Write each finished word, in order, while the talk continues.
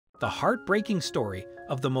the heartbreaking story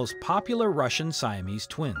of the most popular Russian Siamese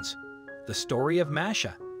twins. The story of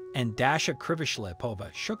Masha and Dasha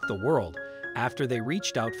Krivoshlipova shook the world after they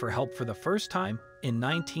reached out for help for the first time in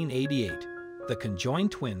 1988. The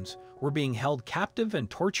conjoined twins were being held captive and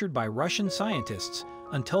tortured by Russian scientists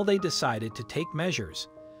until they decided to take measures.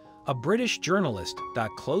 A British journalist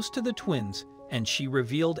got close to the twins and she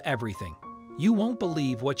revealed everything. You won't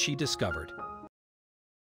believe what she discovered.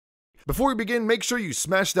 Before we begin, make sure you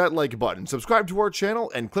smash that like button, subscribe to our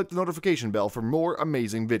channel, and click the notification bell for more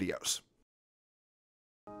amazing videos.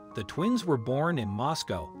 The twins were born in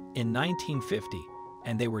Moscow in 1950,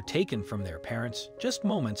 and they were taken from their parents just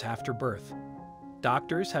moments after birth.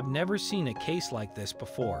 Doctors have never seen a case like this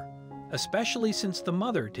before, especially since the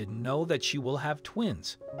mother didn't know that she will have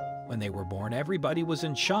twins. When they were born, everybody was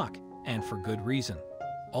in shock, and for good reason.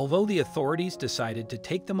 Although the authorities decided to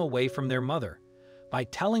take them away from their mother by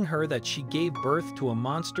telling her that she gave birth to a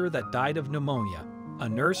monster that died of pneumonia, a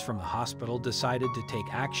nurse from the hospital decided to take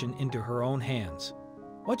action into her own hands.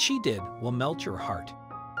 What she did will melt your heart.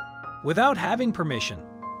 Without having permission,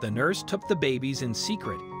 the nurse took the babies in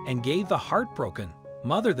secret and gave the heartbroken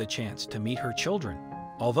mother the chance to meet her children.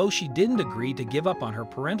 Although she didn't agree to give up on her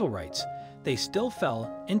parental rights, they still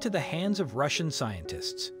fell into the hands of Russian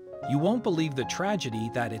scientists. You won't believe the tragedy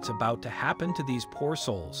that it's about to happen to these poor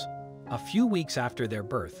souls. A few weeks after their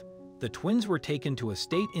birth, the twins were taken to a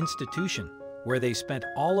state institution where they spent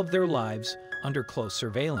all of their lives under close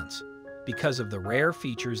surveillance. Because of the rare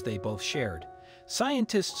features they both shared,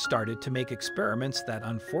 scientists started to make experiments that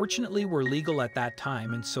unfortunately were legal at that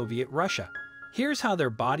time in Soviet Russia. Here's how their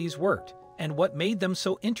bodies worked and what made them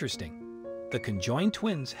so interesting. The conjoined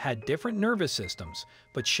twins had different nervous systems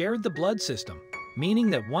but shared the blood system, meaning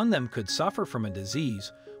that one of them could suffer from a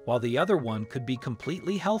disease while the other one could be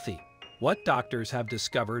completely healthy. What doctors have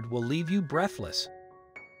discovered will leave you breathless.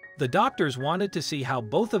 The doctors wanted to see how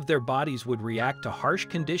both of their bodies would react to harsh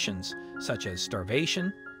conditions such as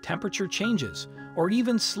starvation, temperature changes, or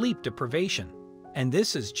even sleep deprivation. And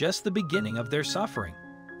this is just the beginning of their suffering.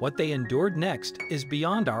 What they endured next is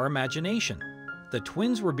beyond our imagination. The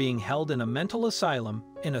twins were being held in a mental asylum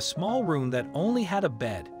in a small room that only had a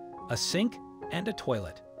bed, a sink, and a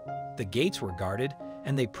toilet. The gates were guarded,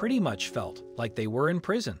 and they pretty much felt like they were in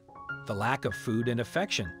prison. The lack of food and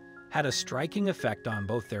affection had a striking effect on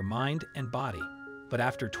both their mind and body. But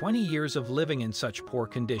after 20 years of living in such poor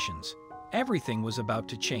conditions, everything was about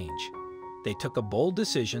to change. They took a bold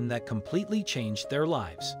decision that completely changed their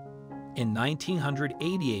lives. In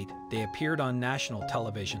 1988, they appeared on national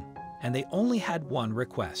television, and they only had one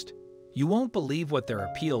request. You won't believe what their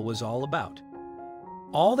appeal was all about.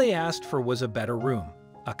 All they asked for was a better room,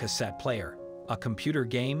 a cassette player, a computer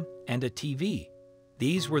game, and a TV.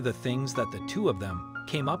 These were the things that the two of them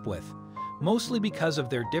came up with, mostly because of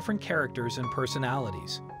their different characters and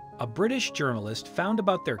personalities. A British journalist found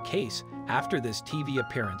about their case after this TV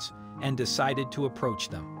appearance and decided to approach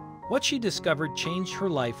them. What she discovered changed her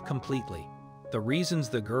life completely. The reasons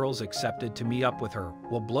the girls accepted to meet up with her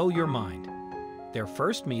will blow your mind. Their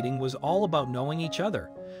first meeting was all about knowing each other,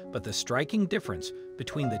 but the striking difference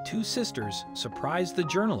between the two sisters surprised the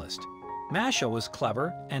journalist. Masha was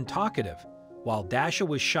clever and talkative, while Dasha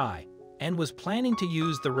was shy and was planning to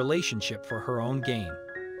use the relationship for her own gain.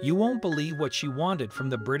 You won't believe what she wanted from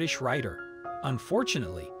the British writer.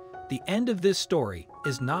 Unfortunately, the end of this story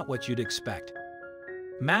is not what you'd expect.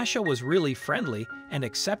 Masha was really friendly and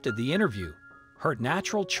accepted the interview. Her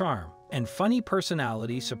natural charm and funny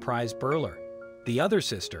personality surprised Burler. The other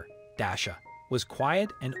sister, Dasha, was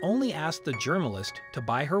quiet and only asked the journalist to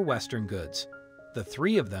buy her Western goods. The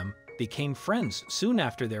three of them became friends soon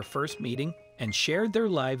after their first meeting and shared their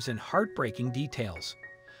lives in heartbreaking details.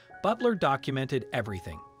 Butler documented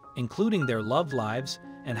everything, including their love lives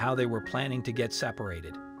and how they were planning to get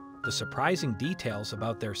separated. The surprising details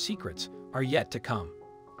about their secrets are yet to come.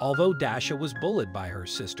 Although Dasha was bullied by her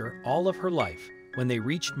sister all of her life, when they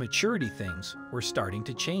reached maturity, things were starting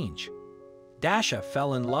to change. Dasha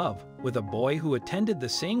fell in love with a boy who attended the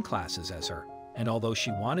same classes as her, and although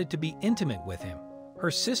she wanted to be intimate with him,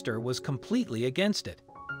 her sister was completely against it.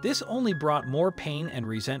 This only brought more pain and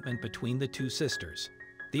resentment between the two sisters.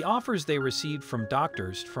 The offers they received from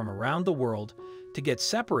doctors from around the world to get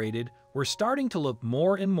separated were starting to look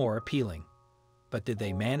more and more appealing. But did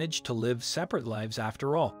they manage to live separate lives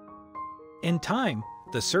after all? In time,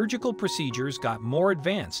 the surgical procedures got more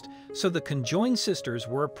advanced, so the conjoined sisters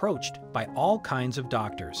were approached by all kinds of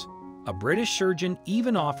doctors. A British surgeon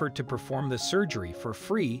even offered to perform the surgery for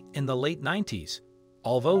free in the late 90s.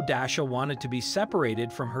 Although Dasha wanted to be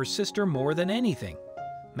separated from her sister more than anything,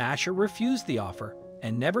 Masha refused the offer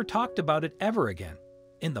and never talked about it ever again.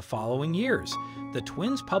 In the following years, the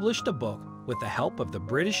twins published a book with the help of the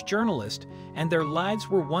British journalist, and their lives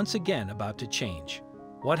were once again about to change.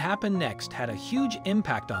 What happened next had a huge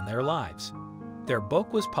impact on their lives. Their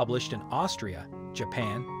book was published in Austria,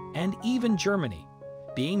 Japan, and even Germany.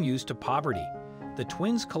 Being used to poverty, the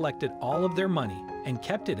twins collected all of their money and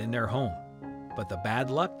kept it in their home. But the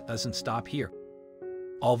bad luck doesn't stop here.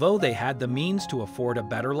 Although they had the means to afford a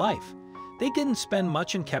better life, they didn't spend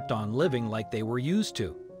much and kept on living like they were used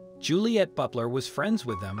to. Juliet Butler was friends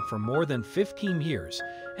with them for more than 15 years,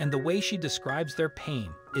 and the way she describes their pain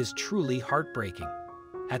is truly heartbreaking.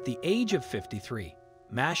 At the age of 53,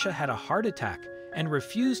 Masha had a heart attack and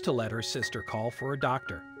refused to let her sister call for a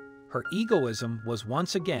doctor. Her egoism was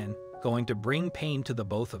once again going to bring pain to the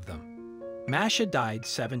both of them. Masha died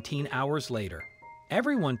 17 hours later.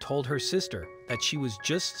 Everyone told her sister that she was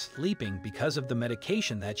just sleeping because of the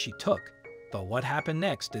medication that she took. But what happened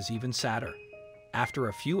next is even sadder. After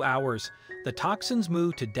a few hours, the toxins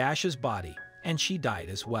moved to Dash's body, and she died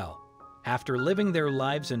as well. After living their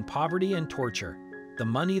lives in poverty and torture, the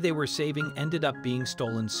money they were saving ended up being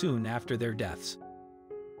stolen soon after their deaths.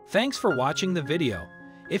 Thanks for watching the video.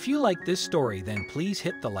 If you like this story, then please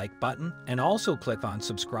hit the like button and also click on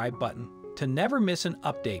subscribe button to never miss an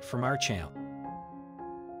update from our channel.